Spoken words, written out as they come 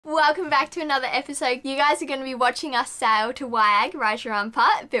welcome back to another episode. You guys are going to be watching us sail to Wayag Raja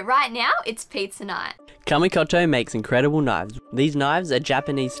Ampat, but right now it's pizza night. Kamikoto makes incredible knives. These knives are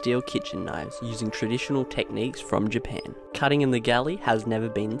Japanese steel kitchen knives using traditional techniques from Japan. Cutting in the galley has never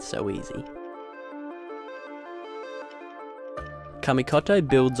been so easy. Kamikoto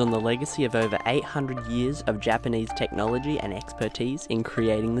builds on the legacy of over 800 years of Japanese technology and expertise in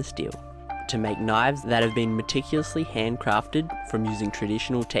creating the steel, to make knives that have been meticulously handcrafted from using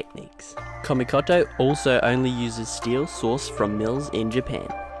traditional techniques. Kamikoto also only uses steel sourced from mills in Japan.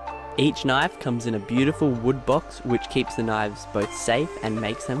 Each knife comes in a beautiful wood box which keeps the knives both safe and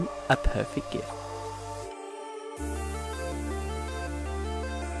makes them a perfect gift.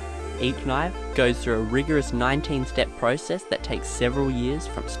 Each knife goes through a rigorous 19-step process that takes several years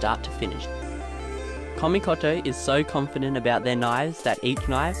from start to finish. Kamikoto is so confident about their knives that each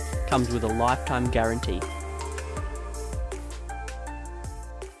knife comes with a lifetime guarantee.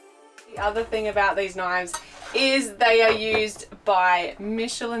 The other thing about these knives is they are used by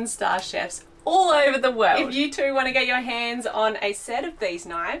Michelin star chefs all over the world. If you too want to get your hands on a set of these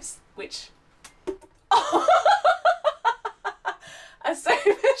knives, which are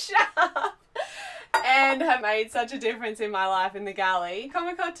super sharp and have made such a difference in my life in the galley,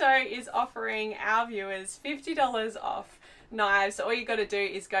 Kamikoto is offering our viewers $50 off knives. So all you got to do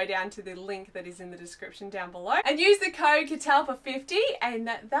is go down to the link that is in the description down below and use the code Catalpa50 and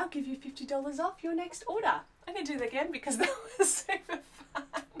they'll give you $50 off your next order. I'm going to do that again because that was super fun.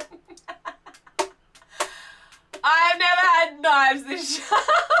 I've never had knives this sharp.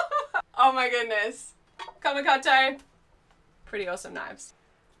 Oh my goodness. Kamikoto, pretty awesome knives.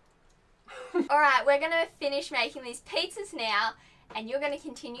 Alright, we're going to finish making these pizzas now and you're going to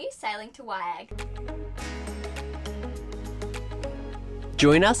continue sailing to Wayag.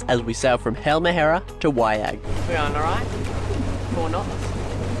 Join us as we sail from Halmahera to Wayag. We're on the right, 4 knots.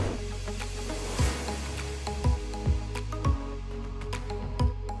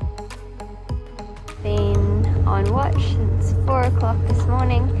 Been on watch since 4 o'clock this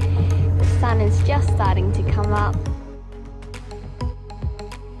morning. The sun is just starting to come up.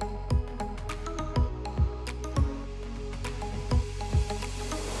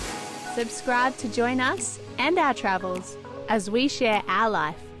 Subscribe to join us and our travels as we share our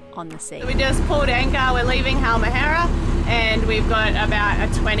life on the sea. So we just pulled anchor, we're leaving Halmahera and we've got about a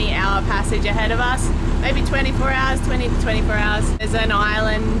 20-hour passage ahead of us. Maybe 24 hours, 20 to 24 hours. There's an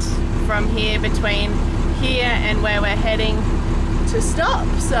island from here between here and where we're heading to stop.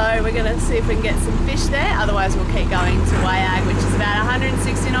 So we're going to see if we can get some fish there. Otherwise we'll keep going to Wayag, which is about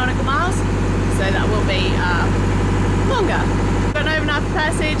 160 nautical miles. So that will be longer. Got an overnight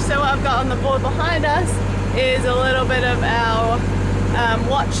passage, so what I've got on the board behind us is a little bit of our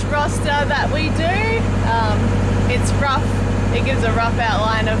watch roster that we do. It's rough, it gives a rough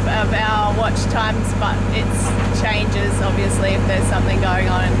outline of our watch times, but it changes obviously if there's something going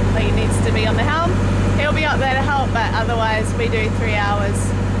on and Lee needs to be on the helm. He'll be up there to help, but otherwise we do 3 hours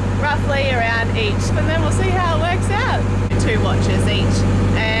roughly around each, and then we'll see how it works out. 2 watches each,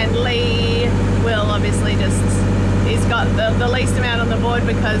 and Lee will obviously just, he's got the least amount on the board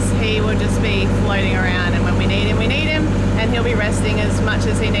because he will just be floating around, and when we need him, and he'll be resting as much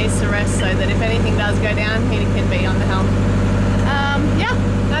as he needs to rest so that if anything does go down, he can be on the helm. Yeah,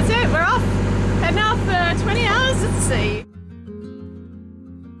 that's it, we're off. Heading off for 20 hours at sea.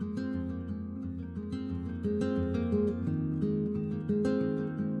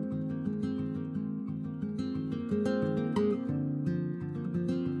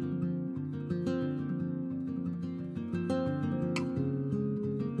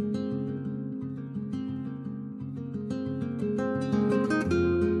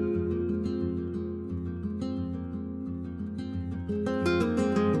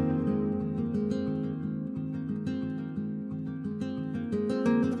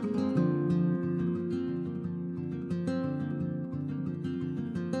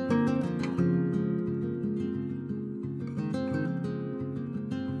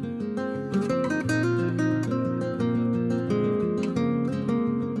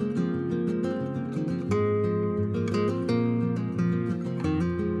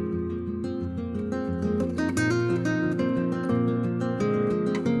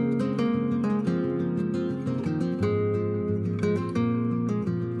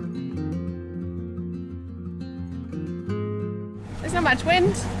 There's not much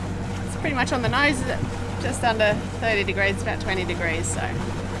wind, it's pretty much on the nose, just under 30 degrees, about 20 degrees, so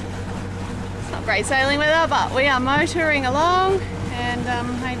it's not great sailing weather, but we are motoring along and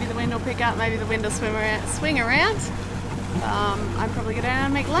maybe the wind will pick up, maybe the wind will swing around. I'm probably going to go down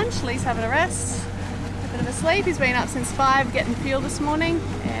and make lunch. Lee's having a rest, a bit of a sleep. He's been up since 5 getting fuel this morning,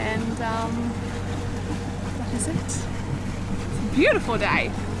 and and what is it? It's a beautiful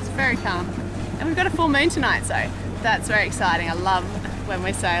day. It's very calm. And we've got a full moon tonight, so that's very exciting. I love when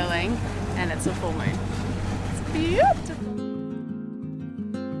we're sailing and it's a full moon. It's beautiful.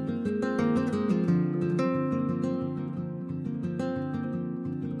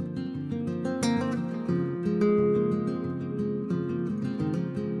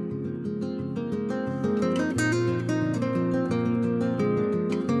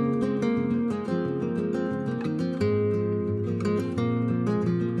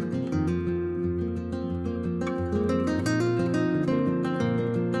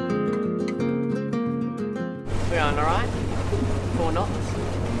 We're going alright? 4 knots.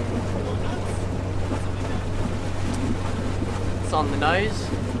 It's on the nose.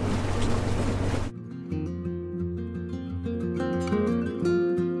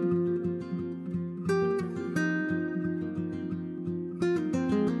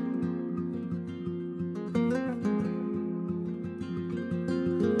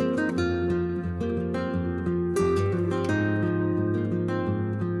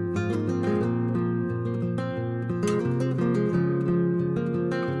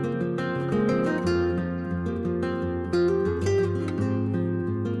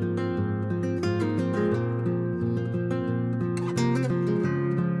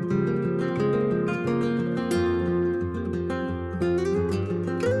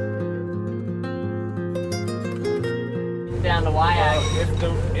 Down to Wayag.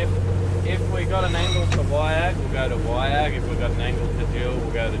 If we got an angle to Wayag, we'll go to Wayag. If we got an angle to Jill,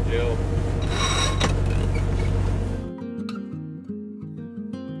 we'll go to Jill.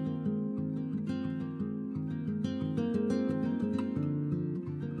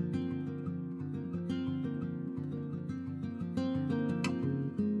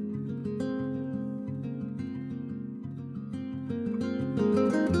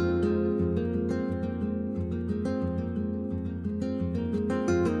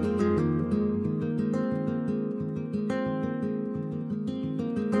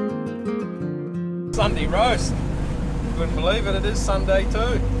 Sunday roast. Couldn't believe it, it is Sunday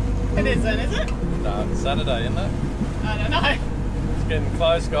too. It isn't, is it? No, it's Saturday, isn't it? I don't know. It's getting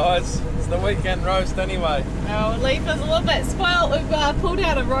close, guys. It's the weekend roast anyway. Oh, Leaf is a little bit spoiled. We've pulled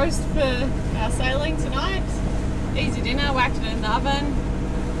out a roast for our sailing tonight. Easy dinner, whacked it in the oven.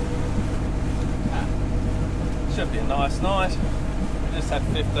 Should be a nice night. We just had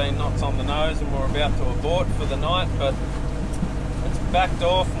 15 knots on the nose and we're about to abort for the night, but it's backed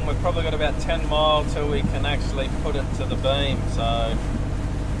off and we've probably got about 10 mile till we can actually put it to the beam. So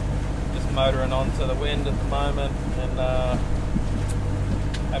just motoring onto the wind at the moment, and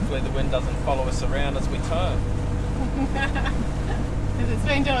hopefully the wind doesn't follow us around as we turn. Because it's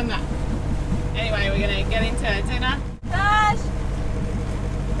been doing that. Anyway, we're going to get into dinner. Dash!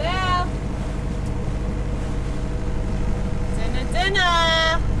 Down!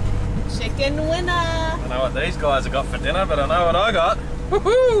 Dinner! Chicken winner! I don't know what these guys have got for dinner, but I know what I got.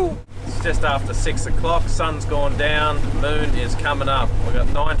 Woohoo! It's just after 6 o'clock, sun's gone down, moon is coming up. We've got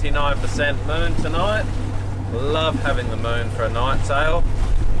 99% moon tonight. Love having the moon for a night sail.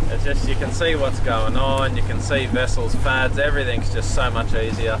 It's just, you can see what's going on, you can see vessels, fads, everything's just so much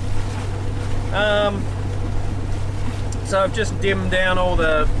easier. So I've just dimmed down all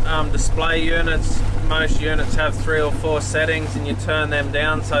the display units. Most units have 3 or 4 settings and you turn them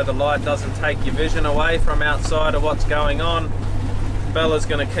down so the light doesn't take your vision away from outside of what's going on. Bella's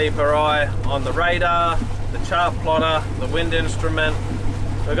going to keep her eye on the radar, the chart plotter, the wind instrument.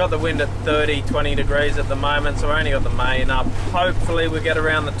 We've got the wind at 20 degrees at the moment, so we only got the main up. Hopefully we get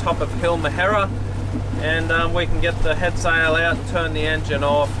around the top of halmahera and we can get the head sail out and turn the engine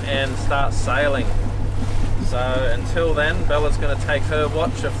off and start sailing. So until then, Bella's going to take her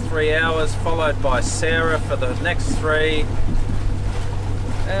watch of 3 hours, followed by Sarah for the next 3.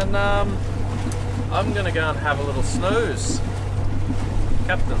 And I'm going to go and have a little snooze.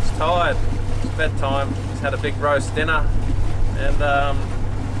 Captain's tired. It's bedtime. He's had a big roast dinner. And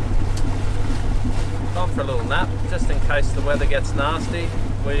time for a little nap, just in case the weather gets nasty.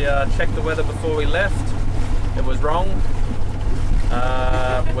 We checked the weather before we left. It was wrong.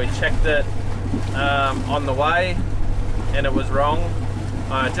 We checked it on the way and it was wrong.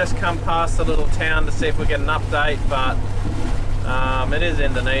 I just come past a little town to see if we get an update, but it is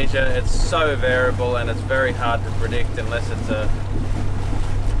Indonesia. It's so variable and it's very hard to predict unless it's a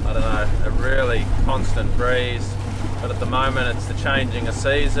really constant breeze. But at the moment it's the changing of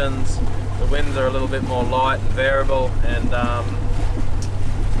seasons. The winds are a little bit more light and variable, and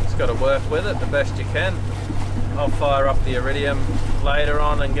just got to work with it the best you can. I'll fire up the Iridium later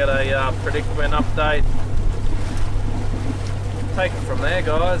on and get a predict wind update. take it from there,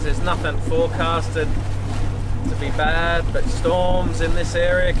 guys. There's nothing forecasted to be bad, but storms in this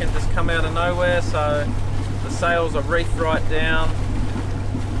area can just come out of nowhere, so the sails are reefed right down,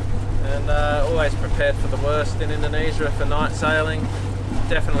 and always prepared for the worst in Indonesia for night sailing.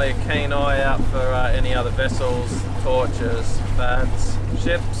 Definitely a keen eye out for any other vessels, torches, fads,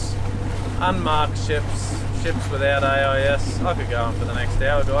 ships, unmarked ships, ships without AIS. I could go on for the next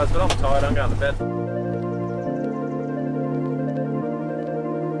hour, guys, but I'm tired, I'm going to bed.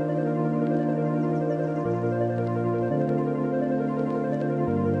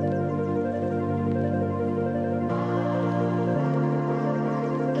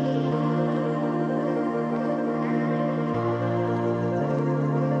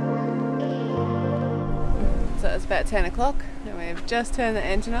 So it's about 10 o'clock and we've just turned the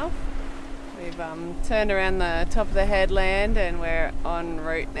engine off. We've turned around the top of the headland and we're en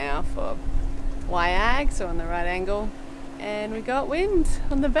route now for Wayag, so on the right angle. And we got wind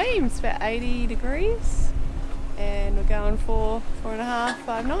on the beam, it's about 80 degrees. And we're going for 4.5,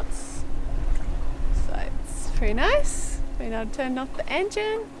 5 knots. So it's pretty nice. Been able to turn off the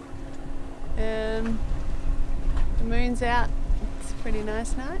engine. The moon's out, it's a pretty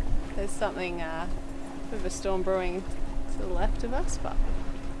nice night. There's something bit of a storm brewing to the left of us, but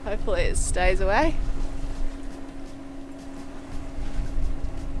hopefully it stays away.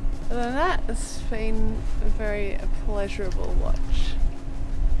 Other than that, it's been a very pleasurable watch.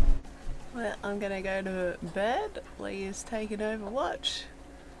 Well, I'm gonna go to bed. Lee's taking over watch.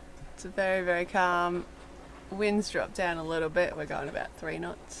 It's a very, very calm. Wind's dropped down a little bit. We're going about 3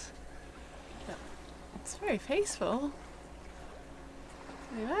 knots. But it's very peaceful.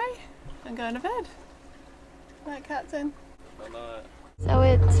 Anyway, I'm going to bed. Night, Captain. Good night. So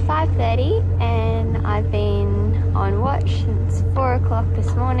it's 5:30 and I've been on watch since 4 o'clock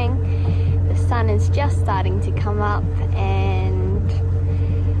this morning. The sun is just starting to come up and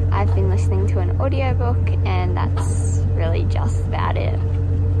I've been listening to an audiobook, and that's really just about it.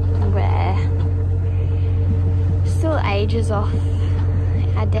 We're still ages off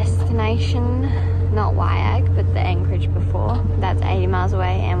our destination, not Wayag, but the anchorage before. That's 80 miles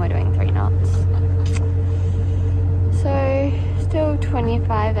away and we're doing 3 knots. So still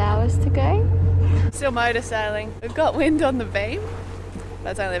 25 hours to go. Still motor sailing. We've got wind on the beam,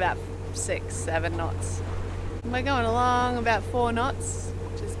 but it's only about 6, 7 knots. We're going along about 4 knots,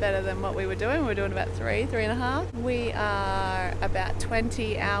 which is better than what we were doing. We were doing about 3.5. We are about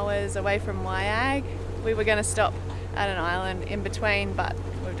 20 hours away from Wayag. We were going to stop at an island in between, but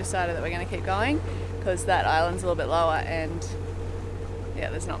we've decided that we're going to keep going because that island's a little bit lower, and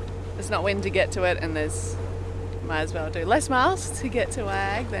yeah, there's not wind to get to it, and might as well do less miles to get to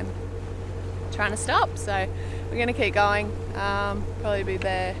Wayag than trying to stop. So we're going to keep going. Probably be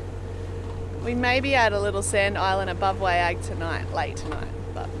there. We may be at a little sand island above Wayag tonight, late tonight,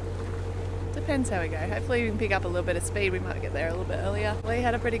 but depends how we go. Hopefully we can pick up a little bit of speed. We might get there a little bit earlier. Lee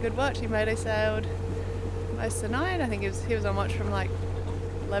had a pretty good watch. He motor sailed most of the night. I think he was on watch from like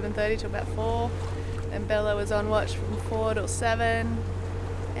 11:30 to about 4. And Bella was on watch from 4 till 7.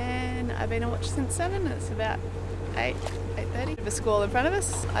 And I've been on watch since 7. It's about 8:30. There's a squall in front of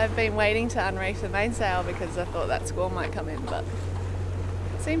us. I've been waiting to unreef the mainsail because I thought that squall might come in, but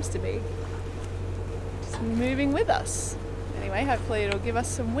it seems to be just moving with us. Anyway, hopefully it'll give us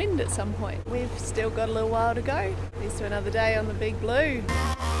some wind at some point. We've still got a little while to go. Here's to another day on the Big Blue.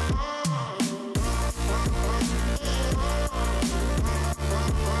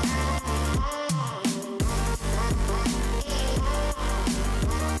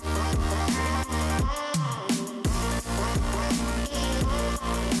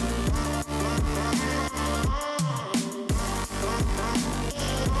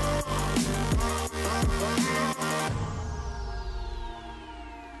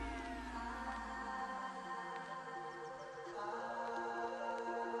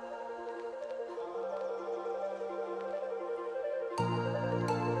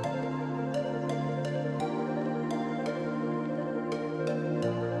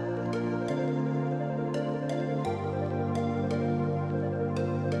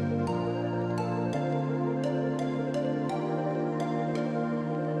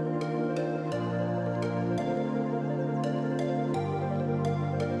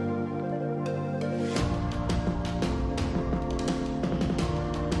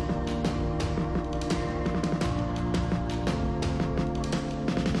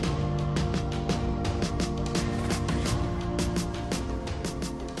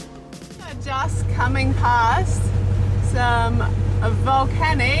 Just coming past some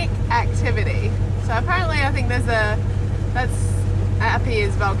volcanic activity. So apparently I think that's up here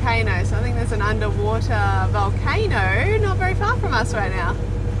is volcano, so I think there's an underwater volcano not very far from us right now.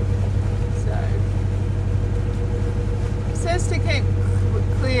 So it says to keep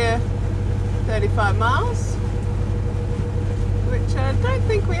clear 35 miles, which I don't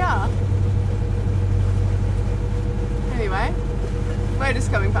think we are. Anyway, we're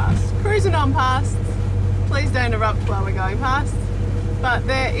just coming past, cruising on past. Please don't erupt while we're going past. But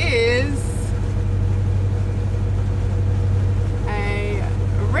there is a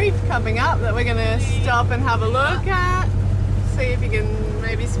reef coming up that we're going to stop and have a look at. See if you can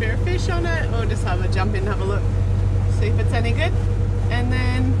maybe spear a fish on it, or just have a jump in and have a look. See if it's any good. And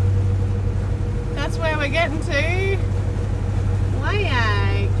then that's where we're getting to.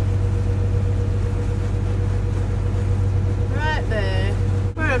 Wayag. Right there.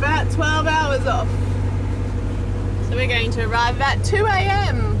 We're about 12 hours off. So we're going to arrive at 2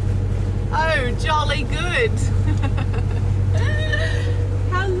 AM. Oh, jolly good.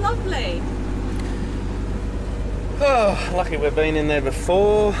 How lovely. Oh, lucky we've been in there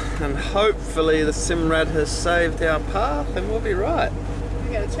before, and hopefully the Simrad has saved our path and we'll be right. We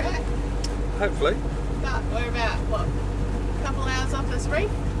got a track. Hopefully. But we're about, what, a couple hours off this reef?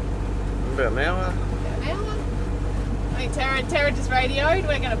 About an hour. About an hour. I think Tara just radioed.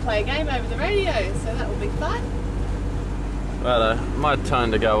 We're going to play a game over the radio, so that will be fun. Right, my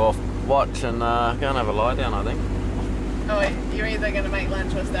time to go off watch and go and have a lie down, I think. Oh, you're either going to make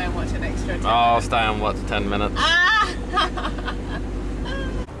lunch or stay and watch an extra 10 I'll minutes. stay and watch 10 minutes. Ah!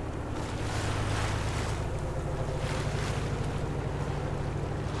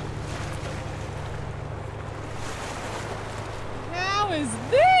 How is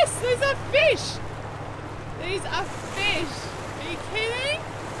this? There's a fish! These are fish! Are you kidding?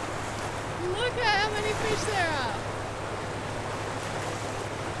 Look at how many fish there are!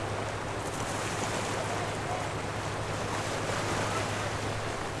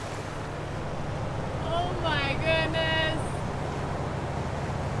 Oh my goodness!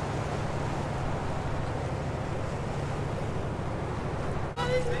 That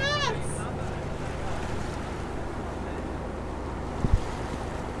is nuts!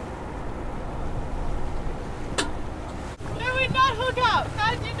 There would not hook up! How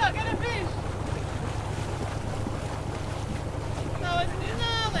did you not get a fish? That was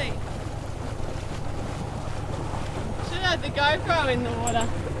gnarly! Should have had the GoPro in the water.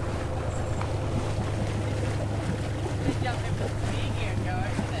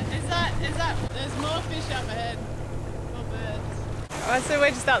 There's more fish up ahead. More birds. Alright, so we're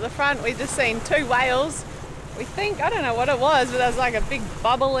just up the front. We've just seen 2 whales. We think, I don't know what it was, but there was like a big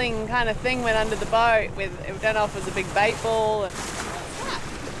bubbling kind of thing went under the boat with, I don't know if it was a big bait ball. And what's that?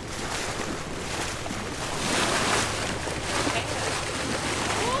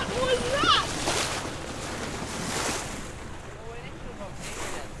 What was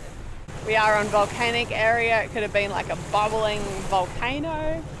that? We are on volcanic area. It could have been like a bubbling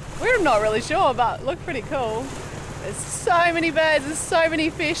volcano. We're not really sure, but look pretty cool. There's so many birds, there's so many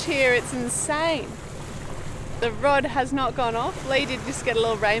fish here, it's insane. The rod has not gone off. Lee did just get a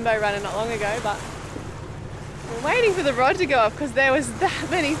little rainbow runner not long ago, but we're waiting for the rod to go off because there was that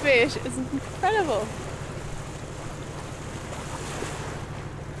many fish. It's incredible.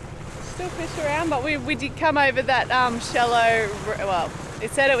 Still fish around, but we did come over that shallow, well, it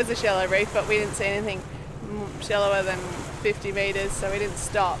said it was a shallow reef, but we didn't see anything shallower than 50 meters, so we didn't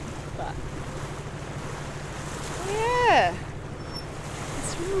stop. But yeah,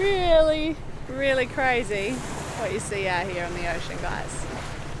 it's really, really crazy what you see out here on the ocean, guys.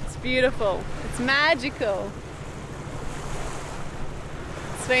 It's beautiful, it's magical.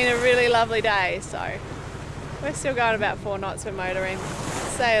 It's been a really lovely day, so we're still going about 4 knots for motoring.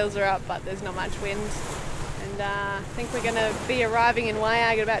 Sails are up, but there's not much wind, and I think we're going to be arriving in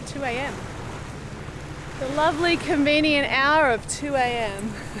Wayag at about 2 AM. The lovely convenient hour of 2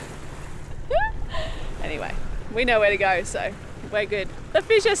 AM. Anyway, we know where to go, so we're good. The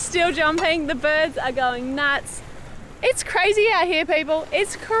fish are still jumping, the birds are going nuts. It's crazy out here, people.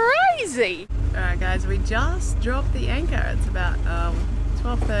 It's crazy. Alright guys, we just dropped the anchor. It's about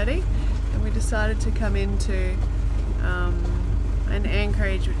 12:30 and we decided to come into an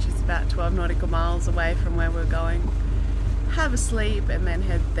anchorage which is about 12 nautical miles away from where we're going. Have a sleep and then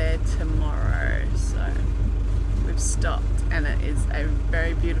head there tomorrow. So we've stopped and it is a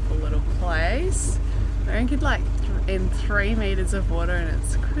very beautiful little place. We're anchored like in 3 meters of water and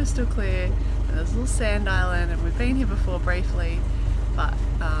it's crystal clear, and there's a little sand island, and we've been here before briefly, but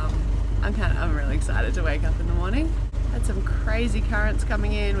I'm really excited to wake up in the morning. Had some crazy currents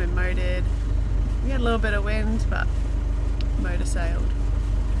coming in, we motored, we had a little bit of wind, but motor sailed.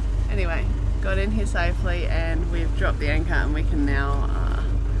 Anyway, got in here safely and we've dropped the anchor and we can now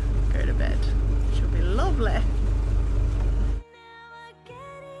go to bed, which will be lovely.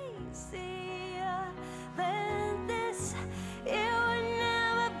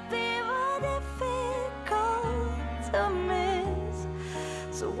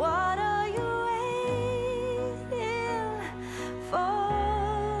 So what are you waiting for?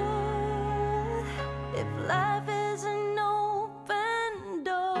 If life is an open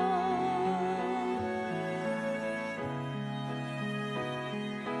door,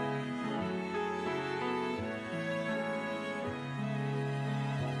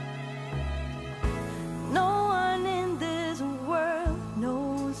 no one in this world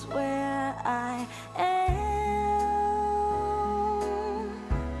knows where I am.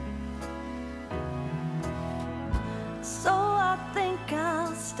 So I think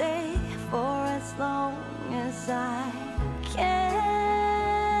I'll stay for as long as I can.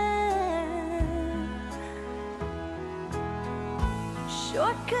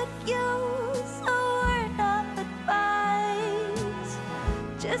 Sure could use a word of advice.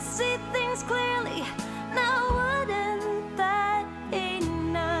 Just see things clearly, now wouldn't that be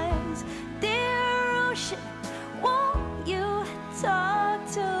nice? Dear ocean, won't you talk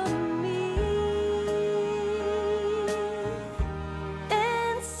to me?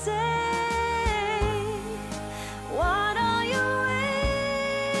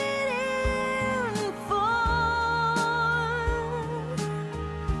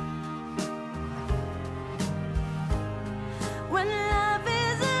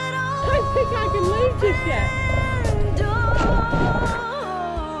 I think I can leave just yet.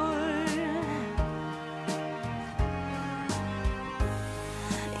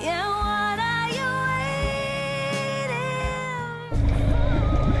 Yeah, what are you waiting?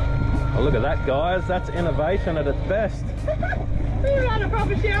 Oh, look at that, guys. That's innovation at its best. We've had a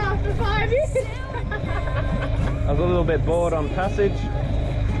proper shower for 5 years. I was a little bit bored on passage.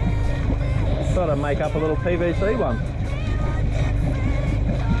 Thought I'd make up a little PVC one.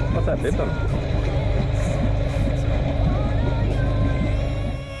 What's that bit on?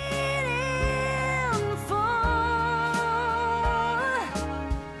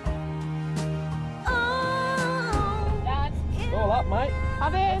 It's all up, mate.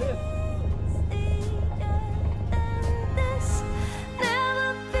 Up it.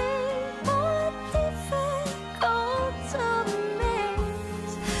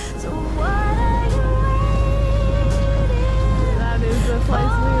 That is the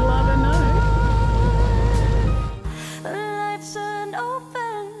place we love and know. Life's an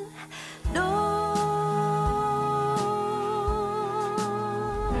open door.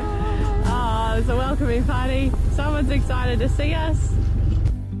 Oh, it's a welcoming party. Someone's excited to see us.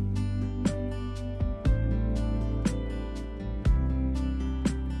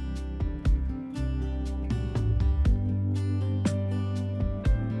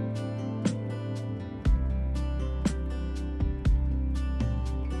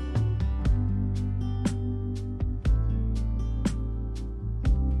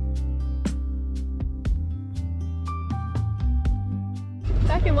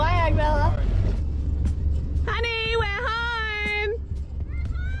 Back in Wayag, Bella. Honey, we're home!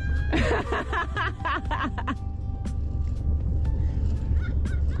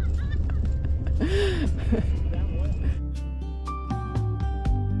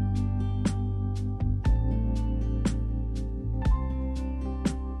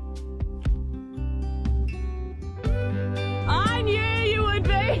 I knew you would be!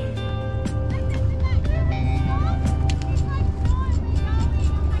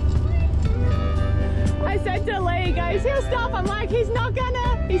 I said to Lee, he goes, he'll stop. I'm like, he's not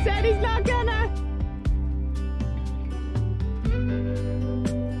gonna. He said he's not gonna.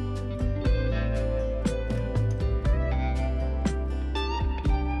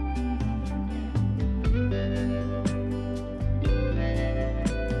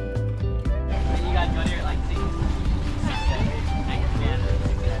 You guys got here at like 6.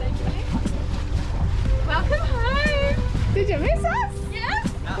 Welcome home. Did you miss us? Yes.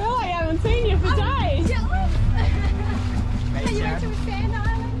 Well, I haven't seen you for days. Jealous. You went to a sand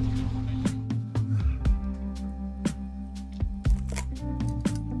island.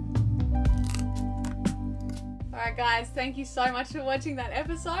 Alright guys, thank you so much for watching that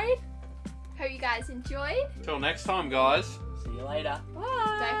episode. Hope you guys enjoyed. Till next time, guys. See you later. Bye.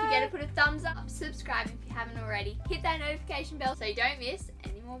 Don't forget to put a thumbs up, subscribe if you haven't already. Hit that notification bell so you don't miss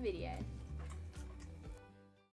any more videos.